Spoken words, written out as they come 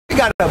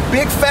got a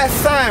big fat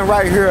sign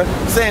right here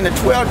saying the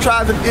 12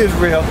 tribes of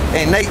Israel,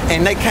 and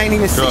they can't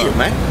even see it,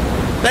 man.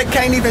 They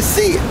can't even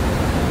see it.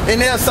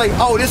 And they'll say,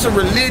 oh, this is a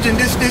religion,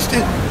 this.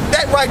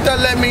 That right there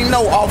let me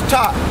know off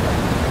top.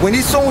 When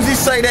as soon as he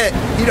say that,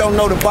 he don't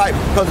know the Bible,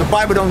 because the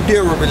Bible don't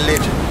deal with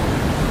religion.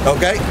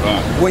 Okay?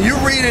 When you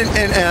read in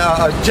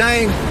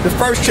James, the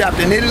 1st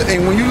chapter,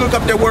 and when you look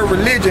up that word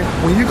religion,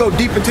 when you go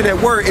deep into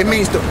that word, it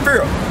means to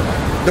fear.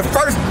 The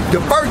first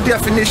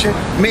definition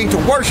means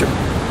to worship,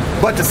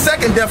 but the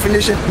second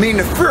definition means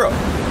to fear.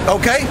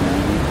 Okay?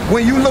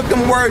 When you look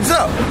them words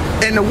up,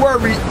 and the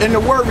word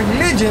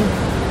religion,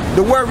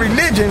 the word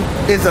religion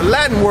is a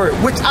Latin word,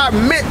 which I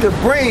meant to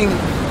bring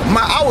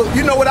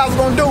you know what I was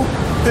gonna do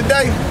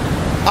today?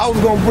 I was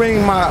gonna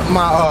bring my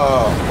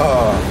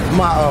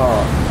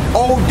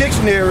old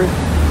dictionary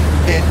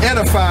and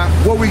edify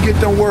where we get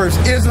them words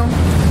ism,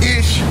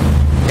 ish,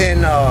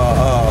 and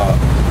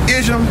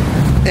ism,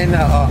 and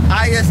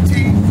ist,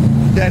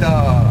 that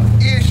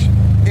ish,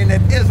 and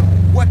that ism.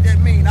 What that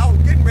mean? I was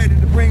getting ready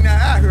to bring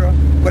that out here,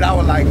 but I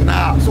was like,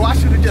 nah. So I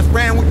should have just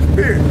ran with the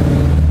spirit.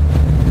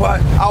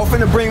 But I was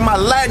finna bring my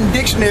Latin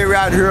dictionary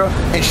out here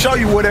and show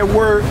you where that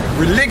word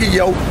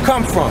religio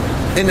come from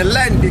in the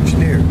Latin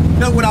dictionary.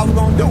 That's what I was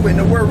gonna do. And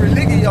the word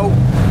religio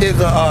is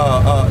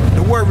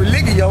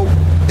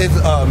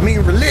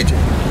mean religion.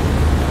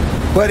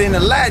 But in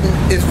the Latin,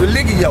 it's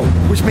religio,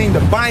 which means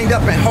to bind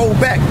up and hold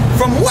back.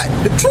 From what?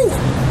 The truth.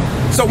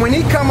 So when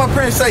he come up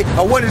here and say,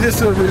 oh, what is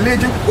this a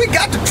religion? We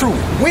got the truth.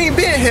 We ain't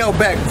being held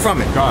back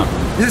from it.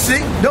 You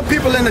see, them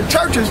people in the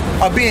churches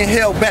are being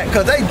held back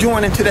because they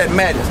join into that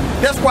madness.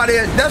 That's why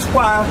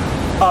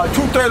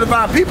 2/3 of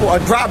our people are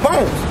dry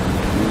bones.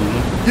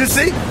 You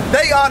see,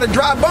 they are the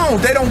dry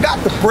bones. They don't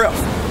got the breath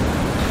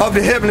of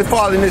the Heavenly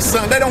Father and His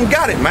Son. They don't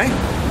got it, man.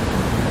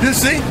 You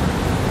see,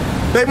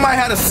 they might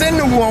have a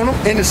sinew on them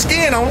and the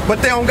skin on them,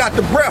 but they don't got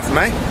the breath,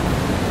 man.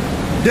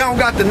 They don't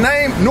got the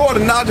name nor the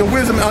knowledge and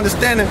wisdom and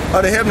understanding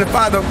of the Heavenly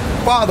Father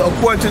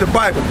according to the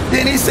Bible.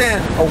 Then he's saying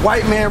a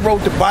white man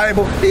wrote the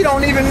Bible. He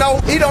don't even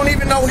know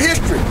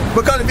history.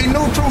 Because if he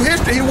knew true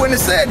history, he wouldn't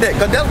have said that.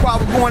 Because that's why I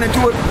was going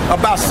into it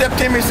about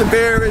Septimius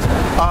Severus,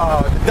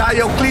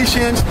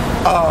 Diocletian,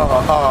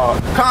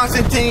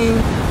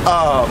 Constantine,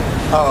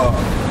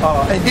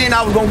 and then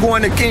I was going to go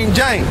into King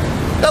James.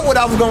 That's what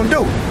I was going to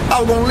do.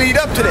 I was going to lead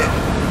up to that.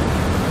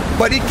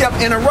 But he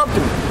kept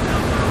interrupting me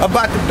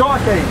about the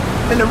Dark Age.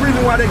 And the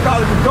reason why they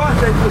call it the Dark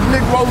Age was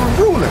Negroes were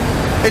ruling.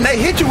 And they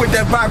hit you with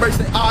that vibration,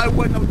 say, oh, it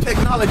wasn't no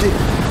technology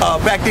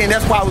back then.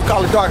 That's why we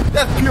call it dark.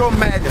 That's pure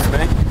madness,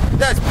 man.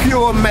 That's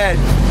pure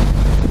madness.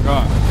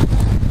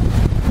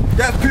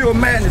 That's pure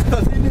madness.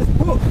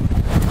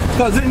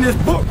 Because in this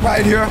book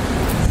right here,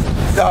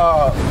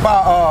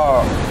 by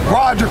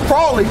Roger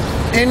Crawley,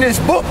 in this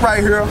book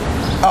right here,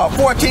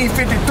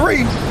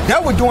 1453, they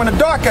were during the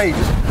Dark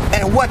Ages.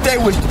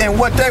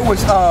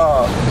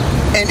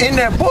 And in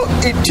that book,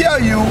 it tell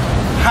you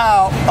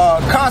how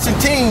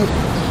Constantine,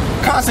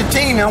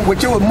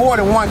 which it was more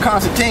than one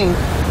Constantine,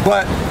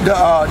 but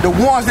the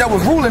ones that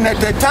was ruling at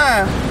that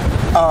time,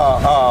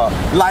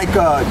 like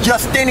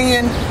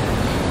Justinian,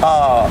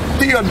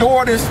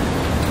 Theodorus,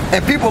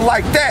 and people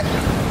like that,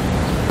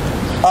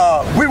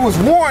 we was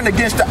warned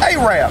against the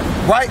Arab,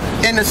 right,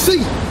 in the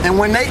sea. And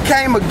when they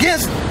came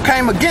against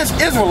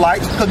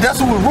Israelites, because that's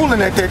who was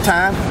ruling at that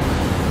time,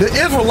 the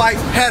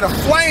Israelites had a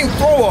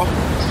flamethrower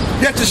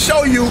just to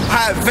show you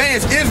how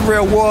advanced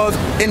Israel was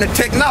in the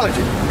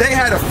technology. They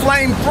had a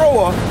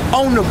flamethrower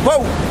on the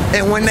boat,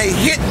 and when they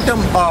hit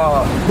them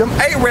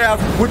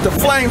Arabs with the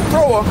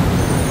flamethrower,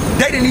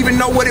 they didn't even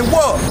know what it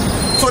was.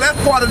 So that's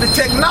part of the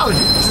technology.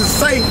 To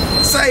say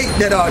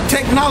that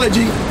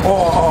technology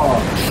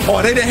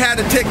or they didn't have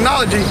the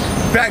technology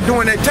back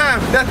during that time,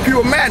 that's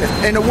pure madness.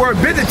 And the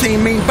word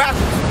Byzantine means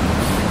backwards.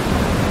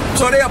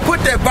 So they'll put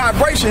that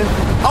vibration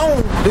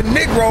on the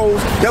Negroes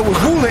that was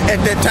ruling at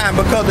that time,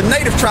 because the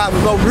native tribe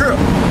was over here.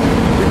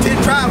 The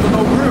 10 tribes was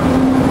over here.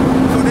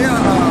 So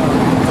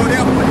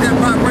they'll put that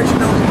vibration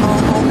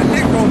on the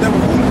Negroes that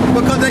were ruling,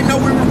 because they know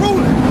we were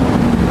ruling.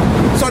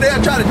 So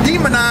they'll try to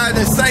demonize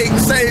and say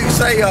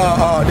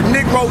the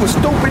Negro was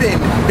stupid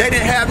and they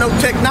didn't have no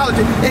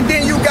technology. And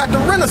then you got the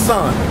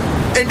Renaissance.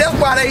 And that's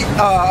why they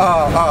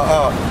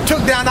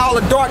took down all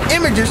the dark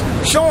images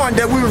showing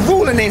that we were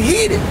ruling and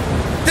hid it.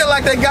 Just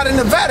like they got in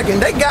the Vatican.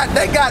 They got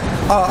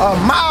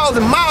miles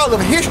and miles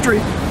of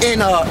history in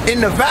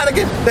the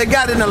Vatican. They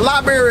got it in the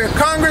Library of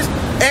Congress,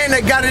 and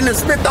they got it in the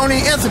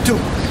Smithsonian Institute,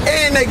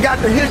 and they got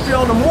the history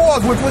on the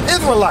Moors, which was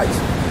Israelites.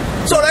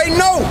 So they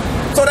know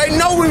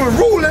we were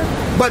ruling.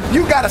 But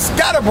you got a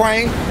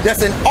scatterbrain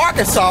that's in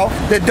Arkansas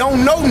that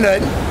don't know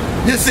nothing,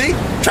 you see,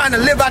 trying to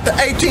live out the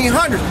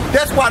 1800s.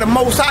 That's why the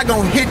Most High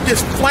gonna hit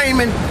this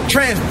flaming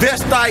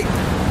transvestite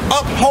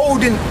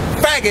upholding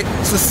faggot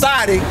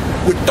society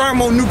with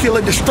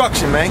thermonuclear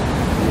destruction, man.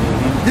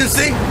 You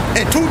see?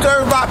 And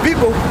 2/3 of our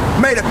people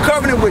made a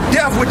covenant with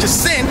death, which is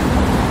sin,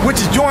 which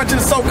is joined to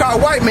the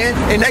so-called white man,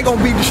 and they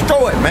gonna be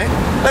destroyed, man.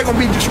 They gonna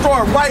be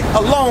destroyed right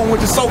along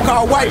with the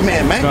so-called white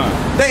man, man.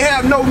 They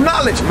have no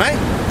knowledge, man.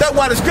 That's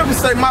why the scriptures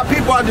say my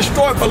people are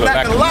destroyed for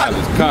lack of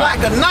knowledge.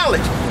 Lack of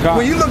knowledge.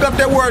 When you look up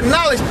that word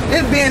knowledge,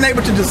 it's being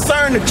able to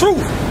discern the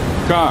truth.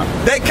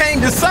 They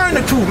can't discern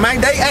the truth, man.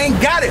 They ain't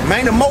got it,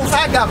 man. The Most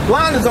High got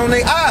blinders on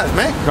their eyes,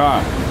 man.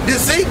 You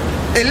see?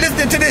 And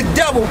listening to this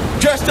devil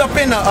dressed up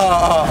in a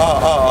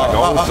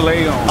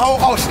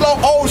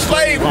old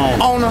slave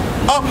owner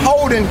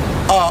upholding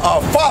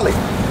folly.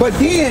 But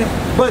then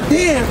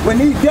when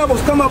these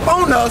devils come up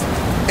on us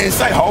and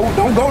say, "Hold,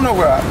 don't go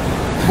nowhere,"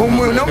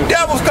 when them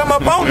devils come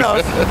up on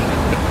us,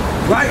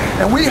 right,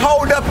 and we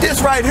hold up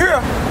this right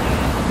here.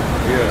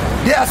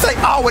 Yeah, I say,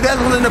 "Oh, well, that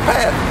was in the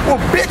past." Well,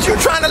 bitch, you're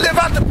trying to live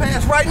out the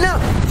past right now.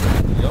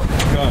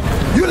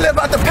 You live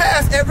out the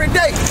past every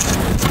day.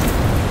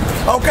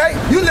 Okay,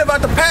 you live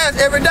out the past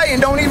every day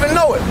and don't even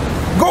know it.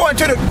 Going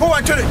to the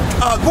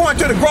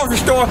grocery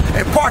store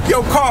and park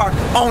your car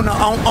on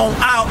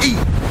aisle E.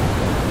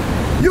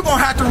 You're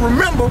gonna have to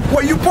remember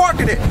where you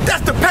parked it at.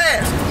 That's the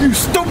past, you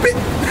stupid.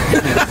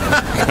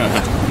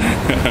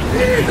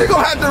 You're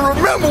gonna have to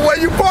remember where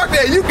you parked it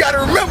at. You gotta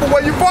remember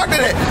where you parked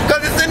it at,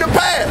 because it's in the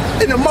past.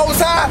 And the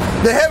Most High,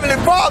 the Heavenly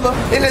Father,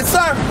 and His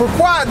Son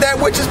require that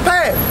which is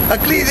past.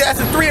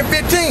 Ecclesiastes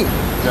 3:15.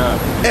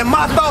 And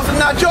my thoughts are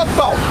not your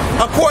thoughts,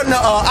 according to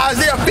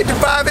Isaiah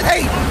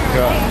 55:8.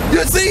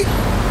 You see?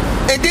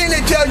 And then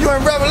it tells you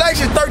in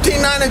Revelation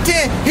 13:9 and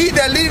 10, he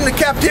that leadeth into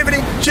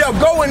captivity shall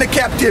go into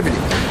captivity.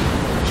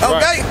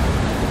 Okay?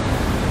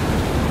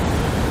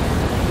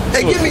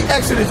 Hey, give me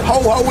Exodus,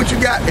 hold what you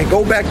got, and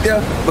go back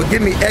there, but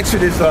give me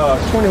Exodus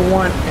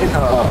 21 and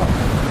I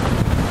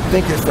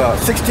think it's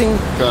 16.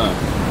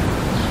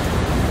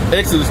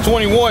 Exodus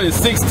 21 and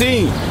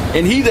 16.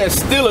 And he that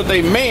stealeth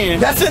a man.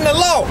 That's in the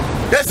law.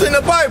 That's in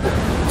the Bible.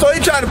 So he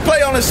tried to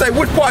play on and say,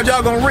 which part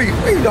y'all gonna read?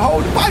 Read the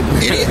whole Bible,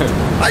 idiot.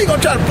 How you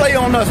gonna try to play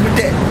on us with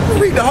that?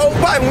 Read the whole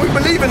Bible. We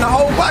believe in the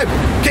whole Bible.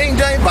 King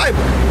James Bible.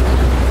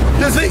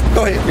 You see?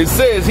 Go ahead. It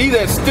says, he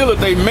that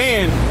stealeth a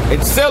man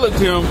and selleth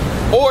him,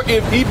 or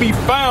if he be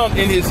found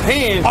in his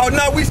hand. Oh,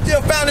 no, we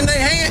still found in their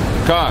hand?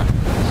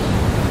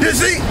 You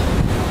see?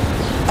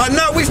 Oh,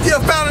 no, we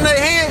still found in their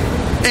hand?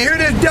 And here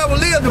this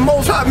devil is, the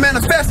Most High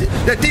manifested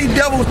that these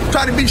devils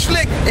try to be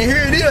slick. And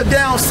here it is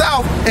down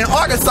south in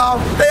Arkansas,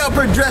 they up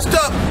here dressed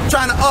up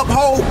trying to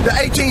uphold the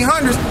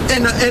 1800s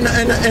in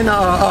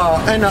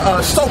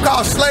the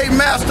so-called slave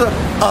master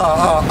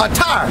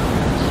attire.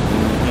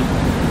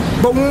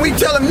 But when we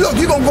tell him, look,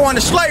 you're going to go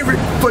into slavery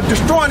for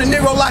destroying the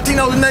Negro,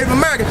 Latinos, and Native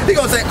Americans, he's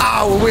going to say,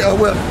 oh,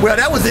 well,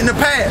 that was in the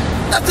past.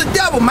 That's the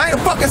devil, man, a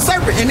fucking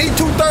serpent. And these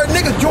 2/3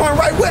 niggas join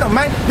right with him,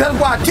 man. That's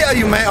why I tell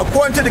you, man,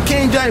 according to the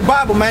King James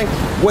Bible, man,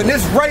 when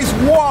this race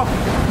war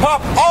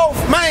pop off,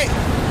 man,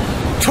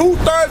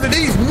 2/3 of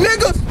these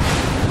niggas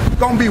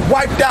going to be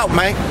wiped out,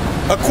 man,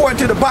 according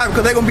to the Bible,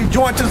 because they're going to be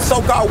joined to the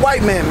so-called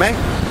white man, man.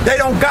 They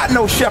don't got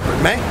no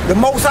shepherd, man. The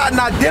Most High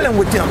not dealing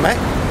with them, man.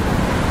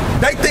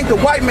 They think the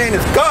white man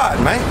is God,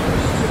 man.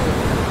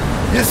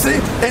 You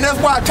see? And that's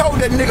why I told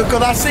that nigga,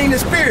 because I seen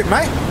his spirit,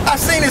 man. I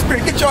seen his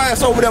spirit. Get your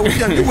ass over there with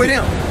him. You with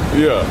him.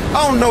 Yeah.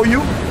 I don't know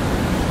you.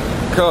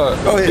 Go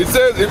ahead. It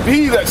says, if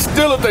he that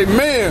stealeth a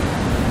man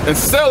and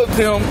selleth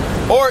him,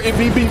 or if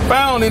he be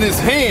found in his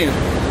hand,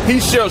 he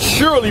shall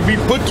surely be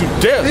put to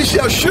death. He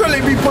shall surely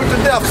be put to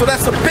death. So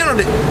that's a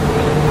penalty.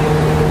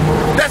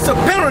 That's a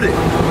penalty.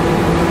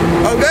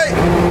 Okay?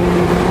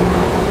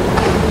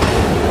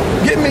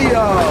 Give me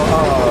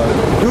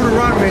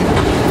Deuteronomy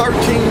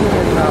 13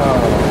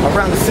 and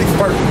around the 6th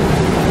verse.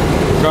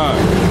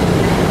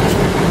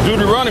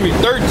 Deuteronomy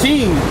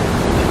 13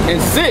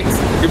 and 6.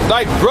 If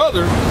thy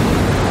brother,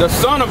 the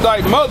son of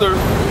thy mother,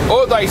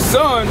 or thy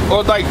son,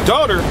 or thy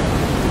daughter,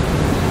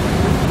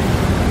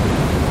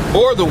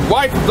 or the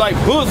wife of thy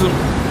bosom,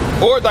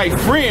 or thy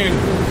friend,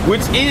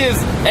 which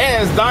is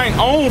as thine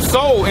own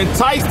soul,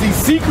 entice thee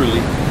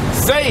secretly,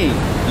 saying,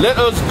 let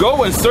us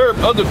go and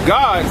serve other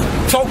gods.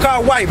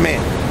 So-called white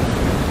man.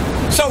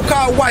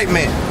 So-called white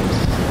man.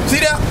 See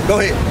that? Go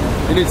ahead.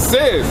 And it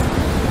says,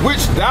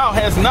 which thou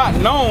hast not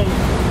known,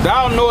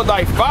 thou nor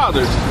thy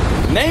fathers,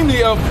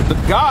 namely of the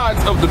gods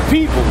of the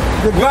people.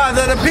 The gods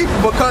of the people,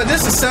 because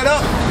this is set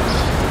up.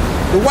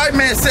 The white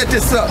man set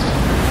this up.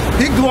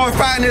 He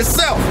glorifying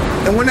himself.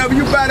 And whenever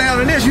you bow down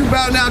to this, you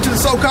bow down to the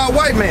so-called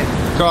white man.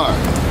 God.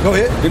 Go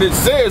ahead. And it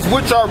says,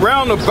 which are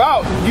round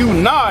about you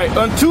nigh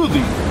unto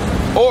thee,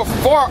 or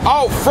far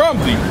out from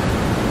thee,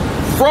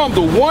 from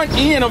the one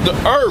end of the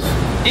earth,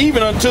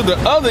 even unto the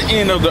other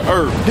end of the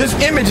earth. This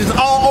image is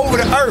all over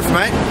the earth,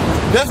 man.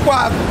 That's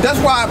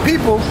why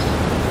people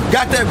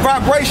got that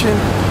vibration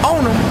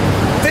on them,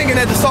 thinking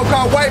that the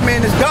so-called white man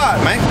is God,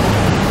 man.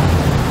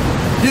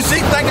 You see,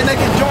 thinking they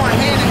can join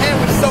hand in hand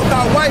with the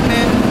so-called white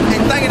man,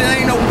 and thinking there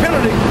ain't no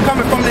penalty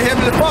coming from the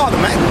Heavenly Father,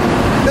 man.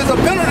 There's a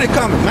penalty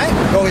coming, man.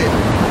 Go ahead.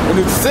 And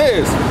it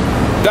says,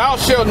 thou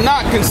shalt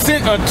not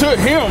consent unto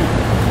him,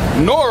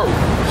 nor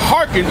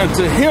hearken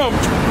unto him,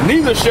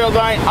 neither shall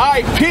thine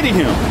eye pity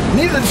him.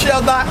 Neither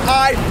shall thy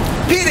eye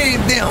pity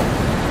them.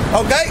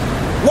 Okay?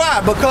 Why?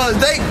 Because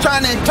they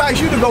trying to entice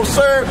you to go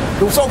serve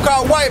the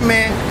so-called white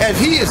man as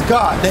he is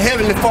God, the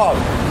Heavenly Father.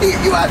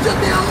 You out your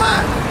damn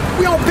mind.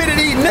 we don't pity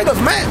these niggas,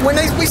 man. When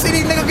we see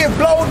these niggas get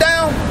blowed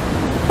down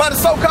by the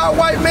so-called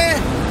white man,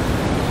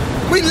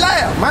 we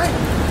laugh, man.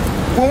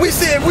 When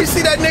if we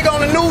see that nigga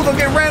on the news or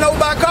get ran over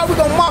by a car, we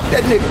gonna mock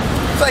that nigga.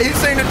 Say he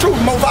seen the truth,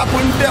 most I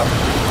put him down.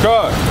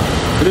 God,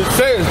 it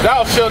says,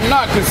 thou shalt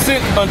not consent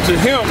unto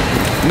him,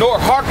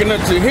 nor hearken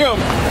unto him,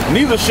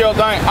 neither shall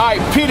thine eye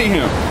pity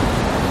him,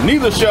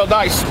 neither shall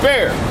thy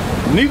spare,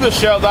 neither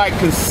shall thy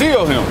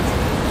conceal him,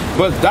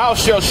 but thou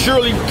shalt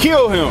surely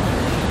kill him.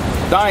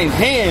 Thine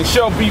hand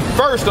shall be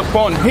first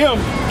upon him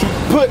to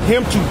put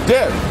him to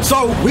death.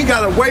 So we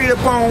gotta wait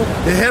upon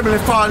the Heavenly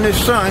Father and His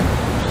Son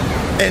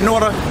in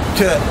order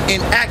to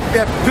enact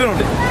that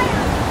penalty.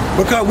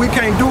 Because we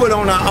can't do it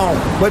on our own.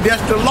 But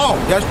that's the law.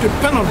 That's the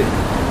penalty.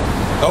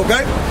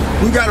 Okay?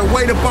 We gotta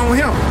wait upon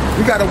Him.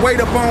 We gotta wait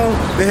upon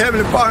the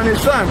Heavenly Father and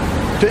His Son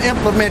to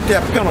implement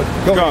that penalty.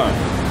 Go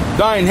ahead.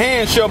 Thine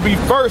hand shall be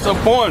first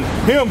upon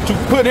him to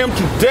put him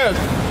to death,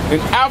 and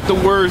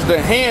afterwards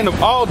the hand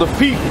of all the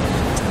people.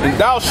 And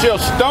thou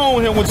shalt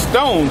stone him with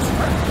stones,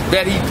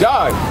 that he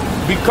die,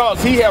 because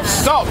he hath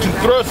sought to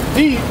thrust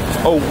thee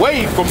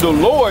away from the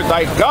Lord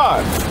thy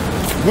God,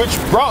 which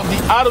brought thee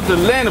out of the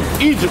land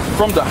of Egypt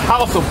from the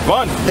house of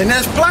bondage. And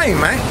that's plain,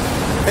 man.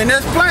 And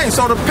that's plain.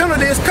 So the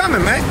penalty is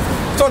coming, man.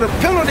 So the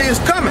penalty is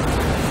coming.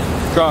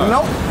 God. You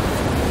know?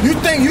 You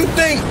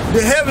think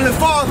the Heavenly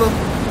Father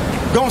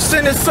gonna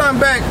send His Son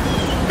back,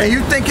 and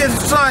you think His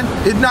Son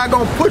is not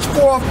gonna push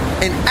forth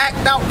and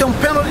act out them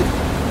penalties?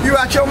 You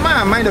out your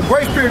mind, man. The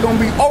grace period gonna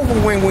be over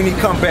when He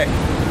come back.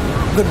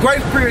 The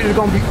grace period is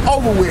gonna be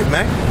over with,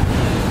 man.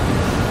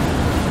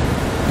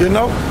 You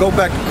know? Go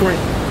back to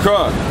Corinthians.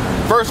 God.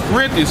 1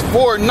 Corinthians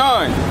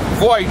 4:9.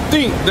 For I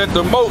think that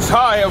the Most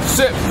High have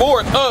set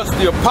forth us,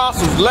 the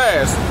apostles,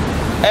 last,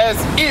 as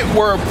it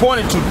were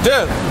appointed to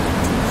death.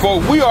 For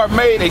we are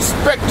made a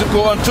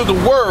spectacle unto the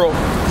world.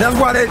 That's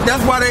why that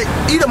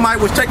Edomite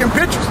was taking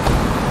pictures.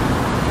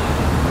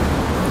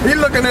 He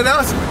looking at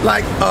us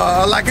like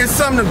it's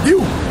something to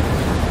view,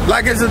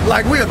 like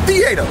we a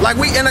theater, like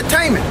we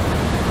entertainment.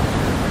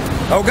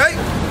 Okay,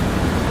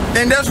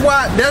 and that's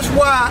why that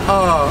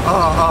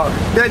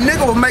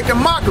nigga was making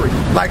mockery,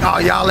 like, oh,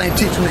 y'all ain't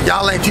teaching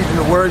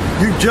the word,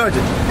 you judge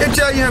it. It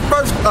tell you in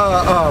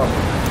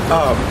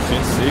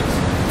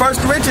First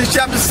Corinthians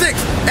chapter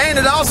 6, and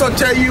it also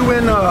tell you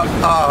in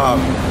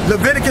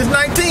Leviticus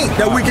 19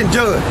 that we can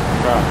judge.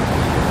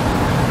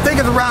 I think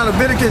it's around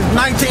Leviticus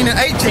 19 and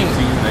 18.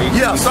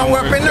 Yeah,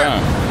 somewhere up in there.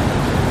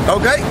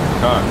 Okay?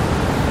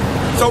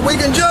 So we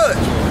can judge.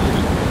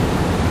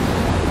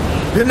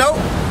 You know?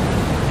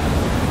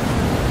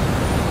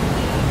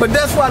 But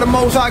that's why the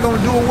Most High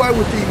gonna do away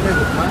with these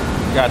niggas, man.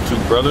 Got you,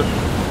 brother.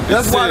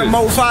 That's why the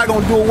Most High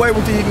gonna do away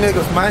with these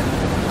niggas, man.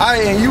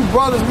 And you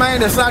brothers,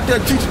 man, that's out there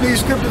teaching these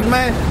scriptures,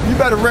 man, you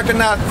better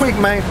recognize quick,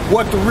 man,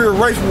 what the real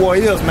race war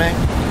is, man.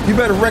 You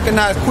better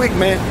recognize quick,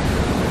 man.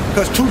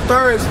 Because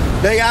 2/3,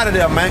 they out of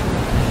there, man.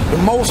 The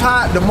Most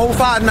High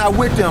not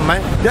with them,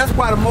 man. That's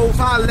why the Most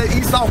High let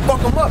Esau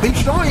fuck them up. He's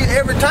showing you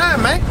every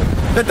time, man,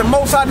 that the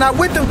Most High not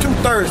with them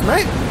 2/3,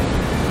 man.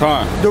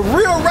 The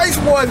real race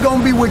war is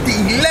gonna be with the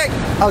elect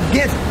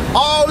against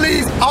all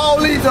these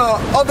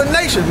other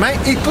nations, man,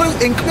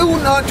 including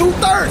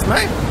 2/3,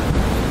 man.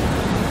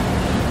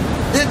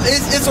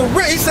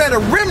 He said a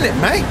remnant,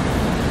 man.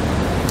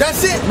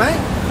 That's it, man.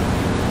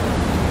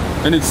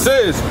 And it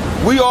says,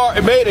 we are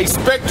made a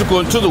spectacle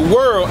unto the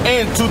world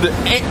and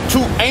to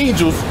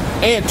angels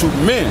and to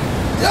men.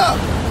 Yeah.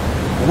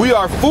 We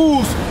are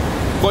fools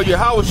for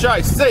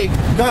Yahweh's sake.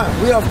 God,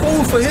 we are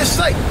fools for His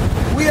sake.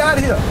 We out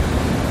here.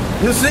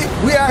 You see,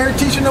 we out here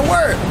teaching the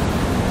word.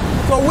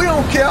 So we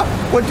don't care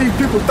what these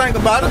people think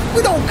about us.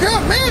 We don't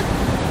care, man.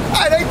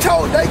 Hey, they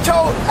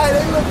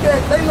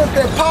looked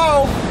at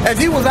Paul as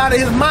he was out of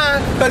his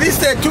mind, because he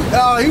said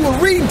he was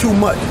reading too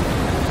much.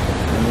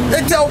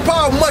 They told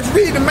Paul, much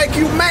reading to make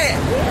you mad.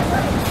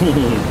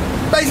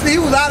 Basically, he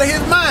was out of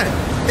his mind.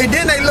 And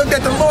then they looked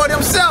at the Lord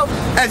Himself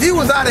as He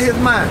was out of His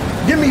mind.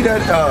 Give me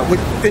that,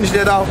 finish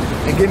that off,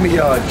 and give me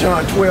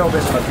John 12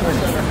 and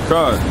 20.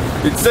 God,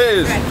 it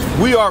says,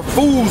 we are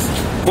fools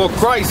for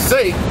Christ's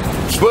sake,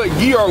 but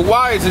ye are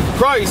wise in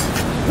Christ.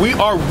 We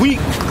are weak,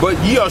 but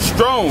ye are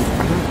strong.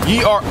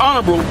 Ye are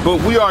honorable, but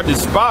we are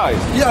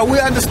despised. Yeah, we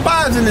are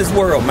despised in this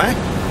world, man.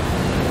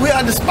 We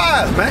are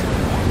despised, man.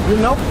 You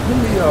know? Give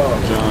me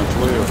John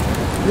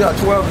 12. Yeah,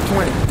 12 and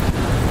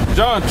 20.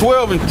 John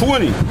 12 and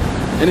 20.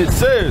 And it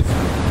says,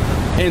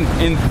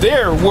 and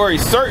there were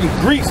certain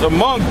Greeks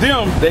among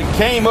them that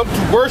came up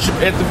to worship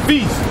at the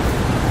feast.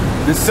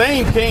 The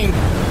same came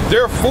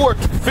therefore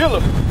to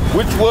Philip,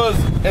 which was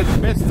at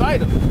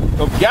Bethsaida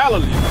of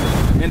Galilee,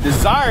 and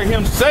desired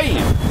him,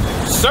 saying,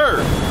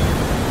 Sir,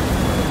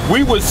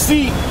 we would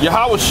see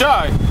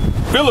Yahushua.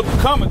 Philip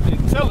cometh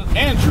and telleth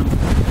Andrew.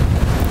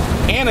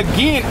 And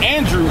again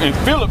Andrew and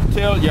Philip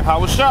tell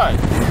Yahushua.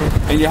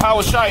 And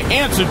Yahushua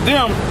answered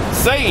them,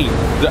 saying,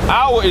 The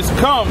hour is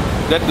come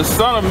that the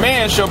Son of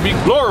Man shall be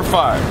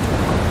glorified.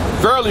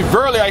 Verily,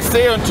 verily, I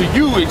say unto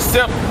you,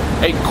 except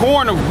a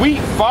corn of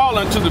wheat fall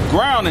into the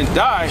ground and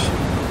die.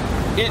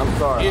 I'm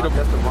sorry,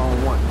 that's the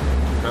wrong one.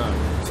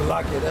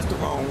 Salakia, that's the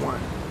wrong one.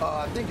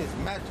 I think it's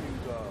Matthew.